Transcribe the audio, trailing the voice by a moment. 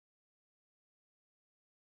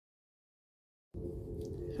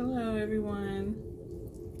Hello everyone,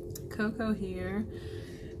 Coco here.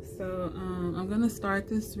 So I'm going to start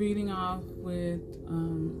this reading off with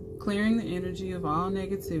clearing the energy of all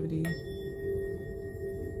negativity,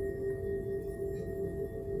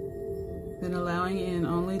 then allowing in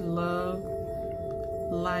only love,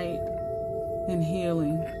 light, and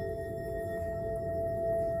healing.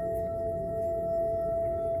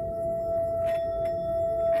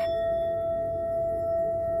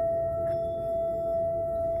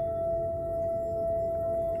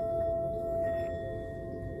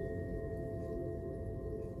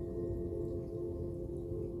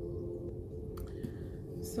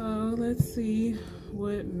 So let's see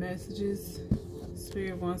what messages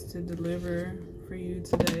Spirit wants to deliver for you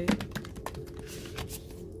today.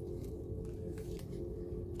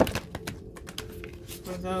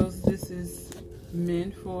 For those this is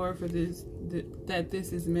meant for this that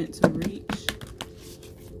this is meant to reach.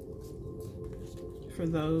 For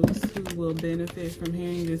those who will benefit from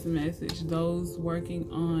hearing this message, those working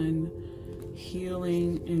on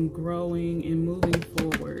healing and growing and moving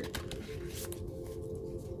forward.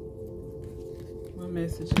 What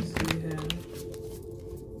messages do you have?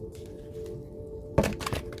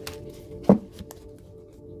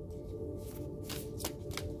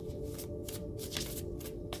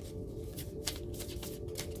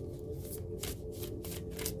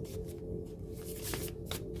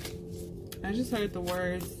 I just heard the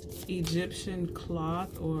words Egyptian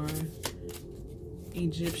cloth or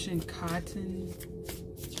Egyptian cotton.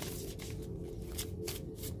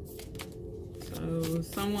 So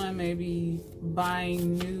someone may be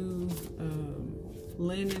buying new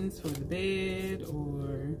linens for the bed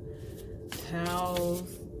or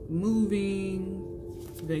towels, moving,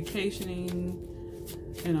 vacationing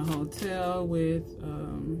in a hotel with,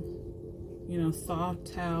 you know,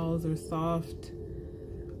 soft towels or soft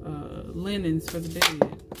linens for the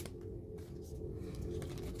bed.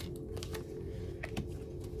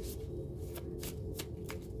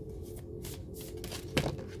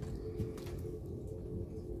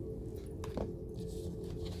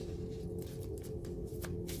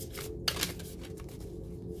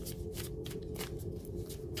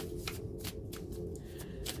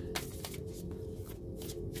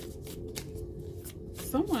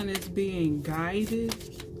 Someone is being guided,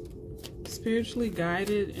 spiritually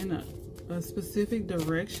guided in a specific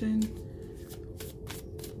direction.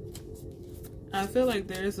 I feel like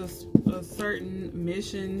there's a certain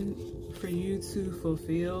mission for you to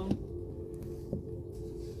fulfill.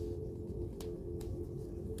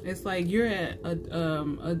 It's like you're at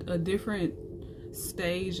a different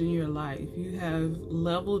stage in your life. You have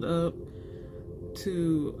leveled up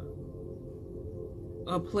to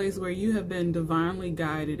a place where you have been divinely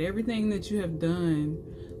guided. Everything that you have done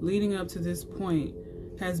leading up to this point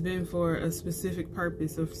has been for a specific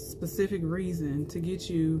purpose, a specific reason to get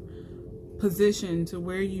you positioned to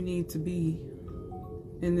where you need to be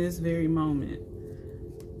in this very moment.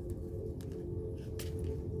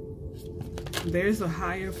 There's a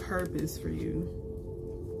higher purpose for you.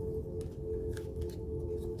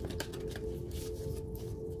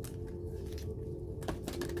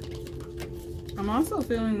 I'm also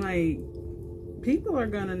feeling like people are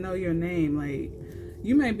gonna know your name. Like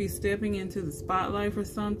you may be stepping into the spotlight for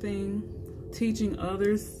something, teaching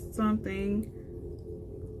others something,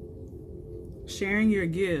 sharing your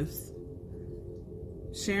gifts,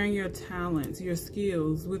 sharing your talents, your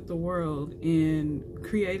skills with the world, and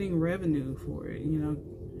creating revenue for it, you know,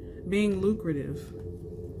 being lucrative,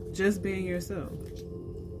 just being yourself.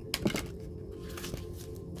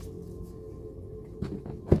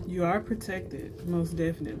 You are protected, most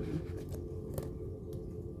definitely.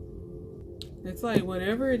 It's like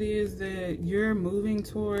whatever it is that you're moving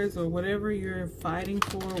towards or whatever you're fighting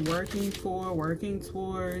for, working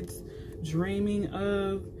towards, dreaming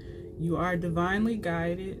of, you are divinely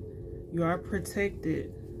guided, you are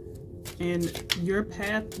protected, and your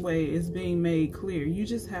pathway is being made clear. You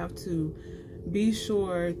just have to be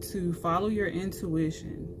sure to follow your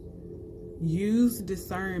intuition, use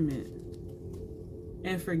discernment,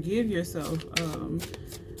 and forgive yourself.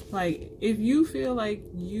 Like if you feel like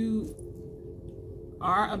you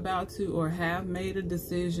are about to or have made a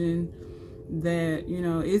decision that, you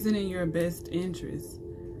know, isn't in your best interest,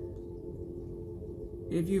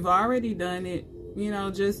 if you've already done it, you know,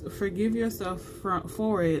 just forgive yourself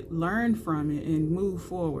for it, learn from it, and move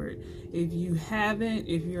forward. If you haven't,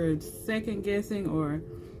 if you're second guessing or,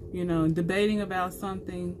 you know, debating about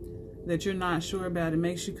something that you're not sure about, it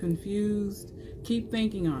makes you confused, keep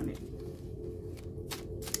thinking on it.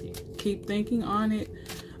 Keep thinking on it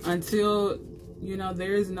until, you know,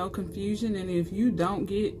 there is no confusion. And if you don't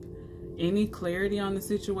get any clarity on the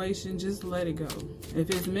situation, just let it go. If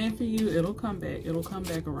it's meant for you, it'll come back. It'll come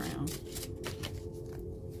back around.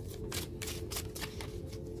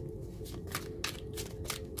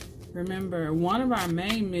 Remember, one of our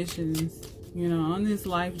main missions, you know, on this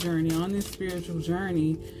life journey, on this spiritual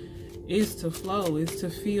journey, is to flow, is to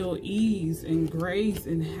feel ease and grace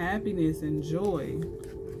and happiness and joy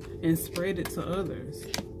and spread it to others.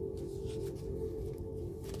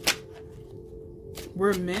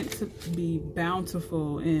 We're meant to be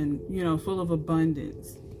bountiful and, you know, full of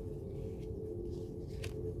abundance.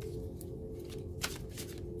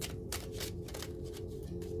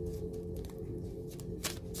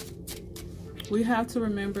 We have to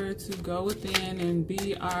remember to go within and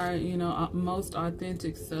be our, you know, most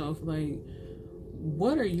authentic self. Like,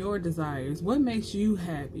 what are your desires? What makes you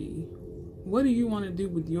happy? What do you want to do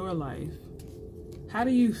with your life? How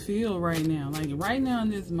do you feel right now? Like, right now in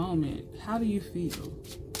this moment, how do you feel?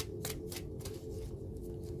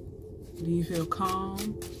 Do you feel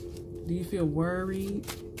calm? Do you feel worried?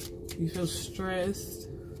 Do you feel stressed?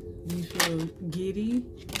 Do you feel giddy?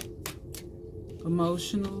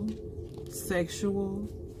 Emotional? Sexual?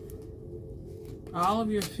 All of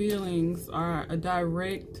your feelings are a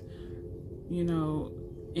direct, you know,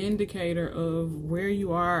 indicator of where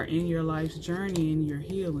you are in your life's journey and your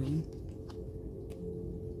healing.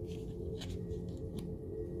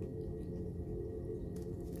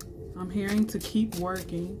 I'm hearing to keep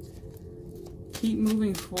working, keep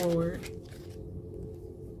moving forward.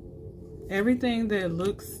 Everything that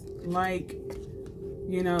looks like,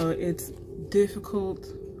 you know, it's difficult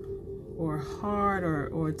or hard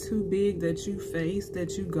or too big that you face,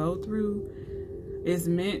 that you go through, is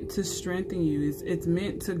meant to strengthen you. It's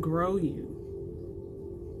meant to grow you.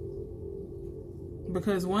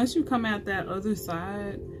 Because once you come out that other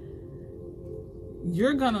side,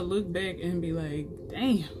 you're gonna look back and be like,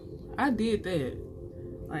 damn, I did that.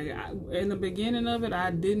 Like, in the beginning of it,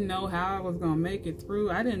 I didn't know how I was gonna make it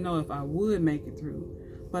through. I didn't know if I would make it through,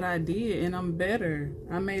 but I did, and I'm better.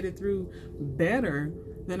 I made it through better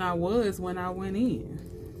than I was when I went in.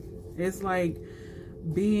 It's like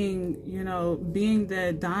being, you know, being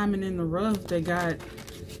that diamond in the rough that got,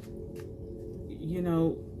 you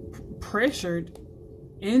know, pressured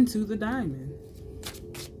into the diamond.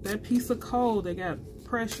 That piece of coal that got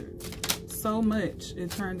pressured so much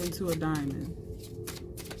it turned into a diamond.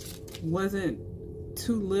 Wasn't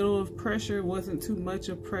too little of pressure, wasn't too much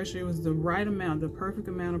of pressure. It was the right amount, the perfect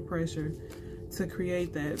amount of pressure to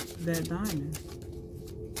create that diamond.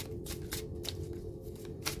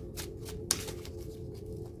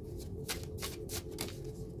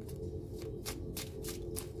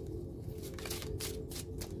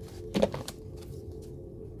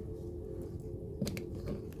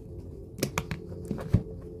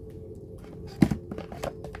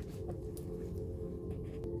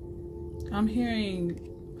 I'm hearing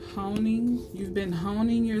honing. You've been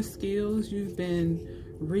honing your skills. You've been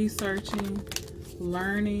researching,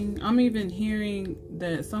 learning. I'm even hearing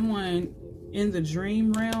that someone in the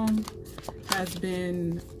dream realm has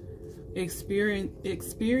been experiencing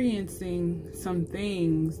some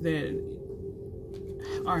things that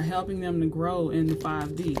are helping them to grow in the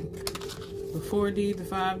 5D. The 4D, the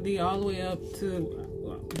 5D, all the way up to,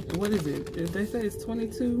 what is it? Did they say it's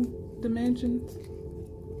 22 dimensions?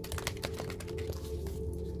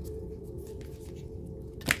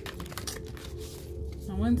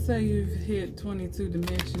 I wouldn't say you've hit 22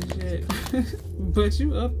 dimensions yet, but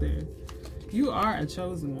you up there. You are a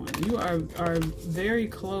chosen one. You are very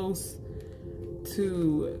close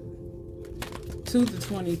to the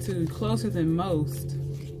 22, closer than most.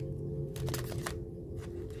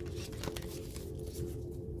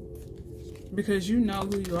 Because you know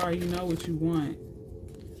who you are, you know what you want.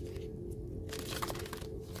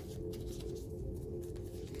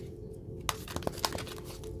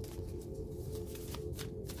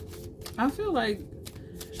 I feel like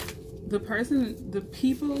the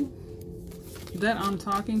people that I'm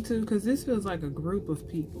talking to, because this feels like a group of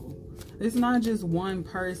people. It's not just one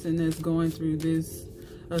person that's going through this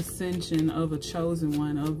ascension of a chosen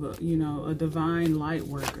one, of a, you know, a divine light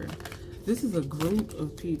worker. This is a group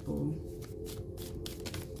of people.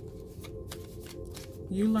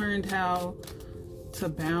 You learned how to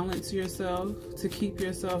balance yourself, to keep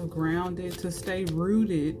yourself grounded, to stay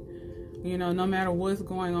rooted. You know, no matter what's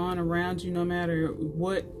going on around you, no matter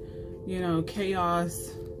what, you know,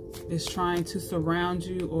 chaos is trying to surround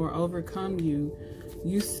you or overcome you,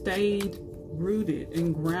 you stayed rooted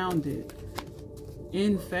and grounded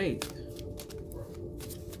in faith.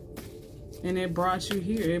 And it brought you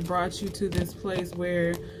here. It brought you to this place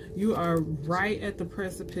where you are right at the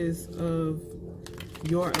precipice of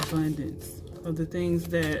your abundance, of the things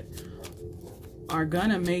that are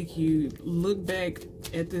gonna make you look back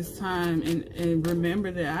at this time and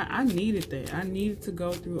remember that I needed that. I needed to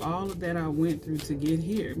go through all of that I went through to get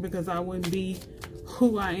here, because I wouldn't be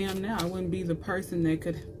who I am now. I wouldn't be the person that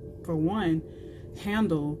could, for one,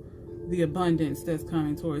 handle the abundance that's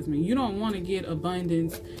coming towards me. You don't want to get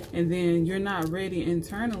abundance and then you're not ready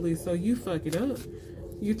internally, so you fuck it up.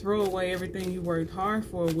 You throw away everything you worked hard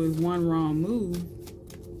for with one wrong move.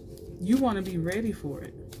 You want to be ready for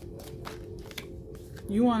it.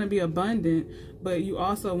 You want to be abundant, but you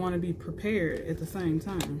also want to be prepared at the same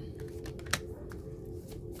time.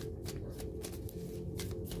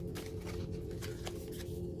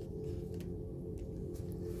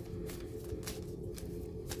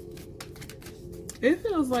 It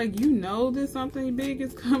feels like you know that something big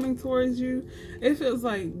is coming towards you. It feels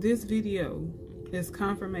like this video is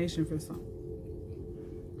confirmation for something.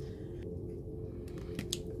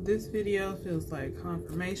 This video feels like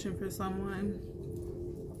confirmation for someone.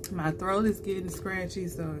 My throat is getting scratchy,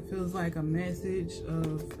 so it feels like a message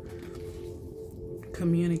of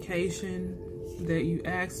communication that you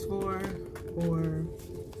asked for, or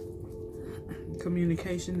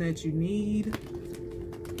communication that you need.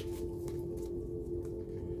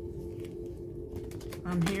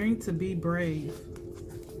 I'm hearing to be brave.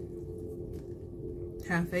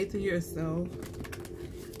 Have faith in yourself.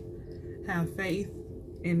 Have faith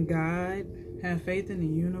in God. Have faith in the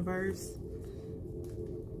universe.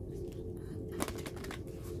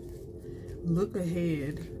 Look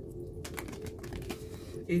ahead.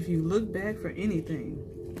 If you look back for anything,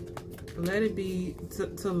 let it be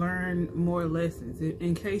to learn more lessons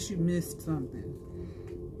in case you missed something.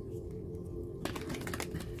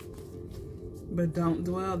 But don't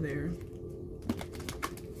dwell there.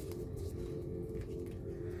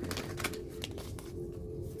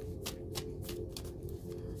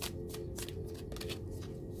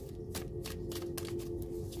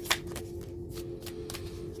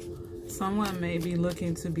 Someone may be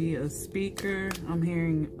looking to be a speaker. I'm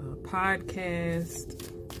hearing a podcast,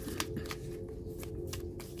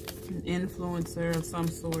 an influencer of some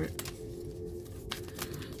sort.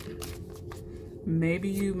 Maybe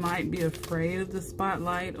you might be afraid of the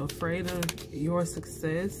spotlight, afraid of your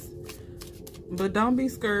success, but don't be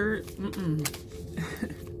scared.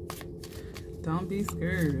 Don't be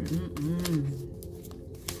scared.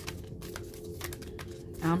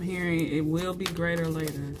 I'm hearing it will be greater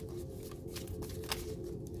later.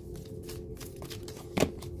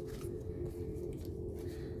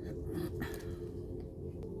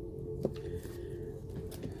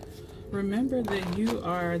 Remember that you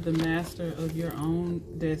are the master of your own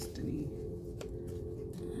destiny.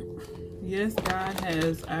 Yes, God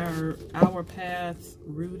has our paths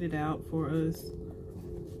rooted out for us,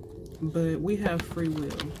 but we have free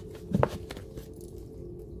will.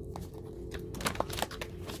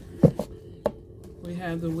 We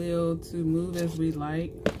have the will to move as we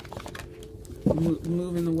like,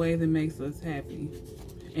 move in the way that makes us happy.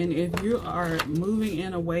 And if you are moving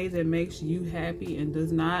in a way that makes you happy and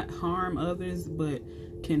does not harm others but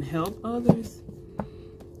can help others,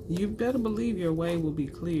 you better believe your way will be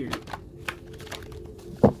cleared.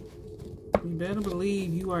 You better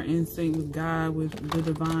believe you are in sync with God, with the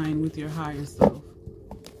divine, with your higher self.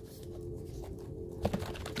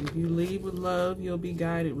 If you lead with love, you'll be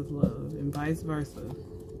guided with love, and vice versa.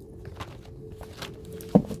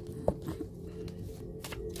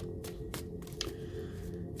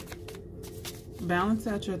 Balance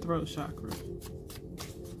out your throat chakra.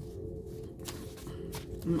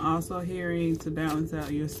 I'm also hearing to balance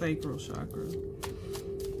out your sacral chakra.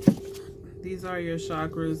 These are your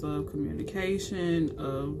chakras of communication,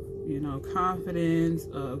 of, confidence,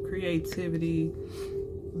 of creativity,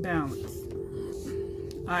 balance.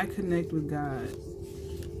 I connect with God.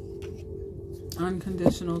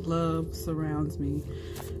 Unconditional love surrounds me.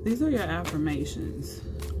 These are your affirmations.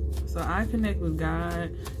 So I connect with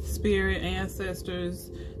God, spirit, ancestors,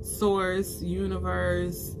 source,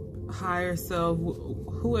 universe, higher self,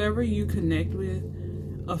 whoever you connect with,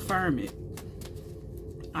 affirm it.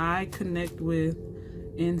 I connect with,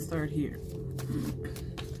 insert here.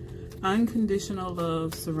 Unconditional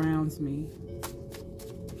love surrounds me.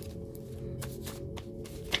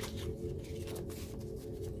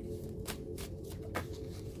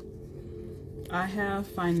 I have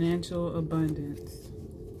financial abundance.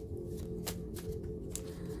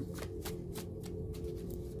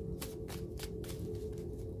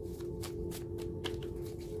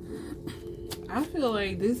 I feel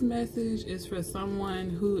like this message is for someone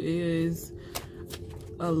who is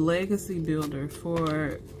a legacy builder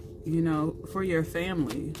for, for your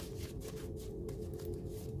family.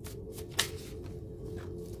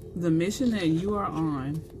 The mission that you are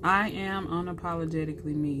on, I am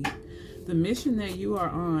unapologetically me. The mission that you are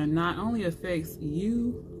on not only affects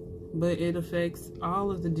you, but it affects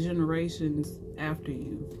all of the generations after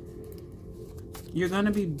you. You're going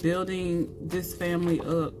to be building this family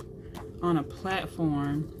up on a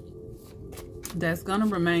platform that's going to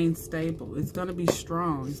remain stable. It's going to be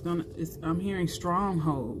strong. I'm hearing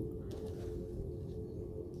stronghold.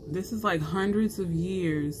 This is like hundreds of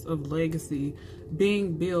years of legacy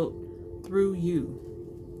being built through you.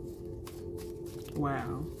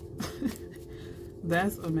 Wow.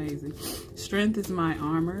 That's amazing. Strength is my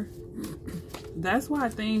armor. That's why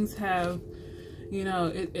things have, you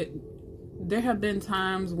know, there have been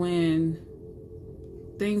times when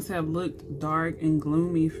things have looked dark and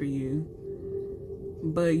gloomy for you,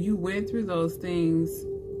 but you went through those things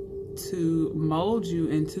to mold you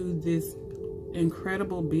into this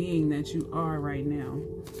incredible being that you are right now,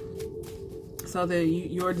 so that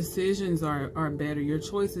your decisions are better, your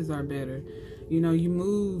choices are better, you know, you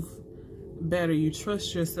move better, you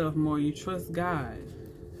trust yourself more, you trust God.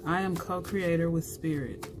 I am co-creator with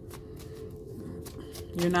spirit.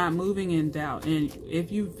 You're not moving in doubt, and if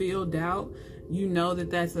you feel doubt, you know that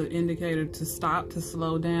that's an indicator to stop, to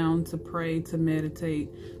slow down, to pray, to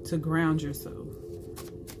meditate, to ground yourself.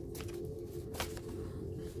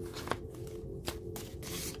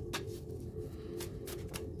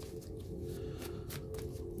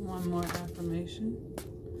 One more affirmation.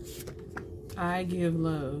 I give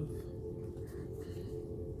love.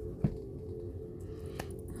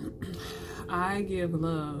 I give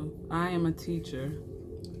love. I am a teacher.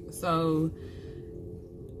 So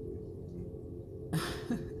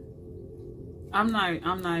I'm not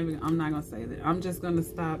gonna say that. I'm just gonna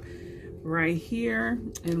stop right here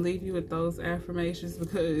and leave you with those affirmations,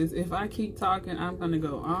 because if I keep talking, I'm gonna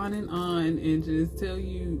go on and just tell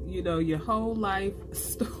you, you know, your whole life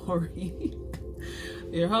story.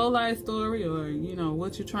 Your whole life story, or, you know,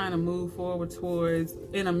 what you're trying to move forward towards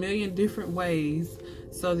in a million different ways,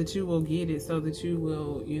 so that you will get it, so that you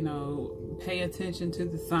will, you know, pay attention to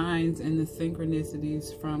the signs and the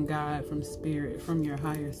synchronicities from God, from spirit, from your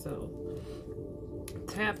higher self.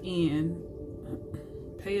 Tap in,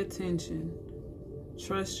 pay attention,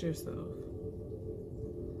 trust yourself.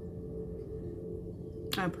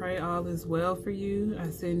 I pray all is well for you. I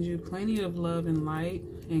send you plenty of love and light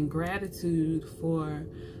and gratitude for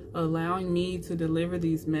allowing me to deliver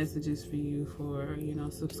these messages for you, for, you know,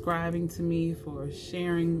 subscribing to me, for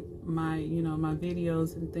sharing my, you know, my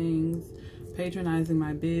videos and things, patronizing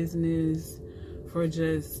my business, for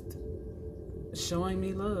just showing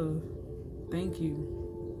me love. Thank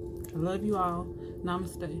you. I love you all.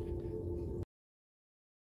 Namaste.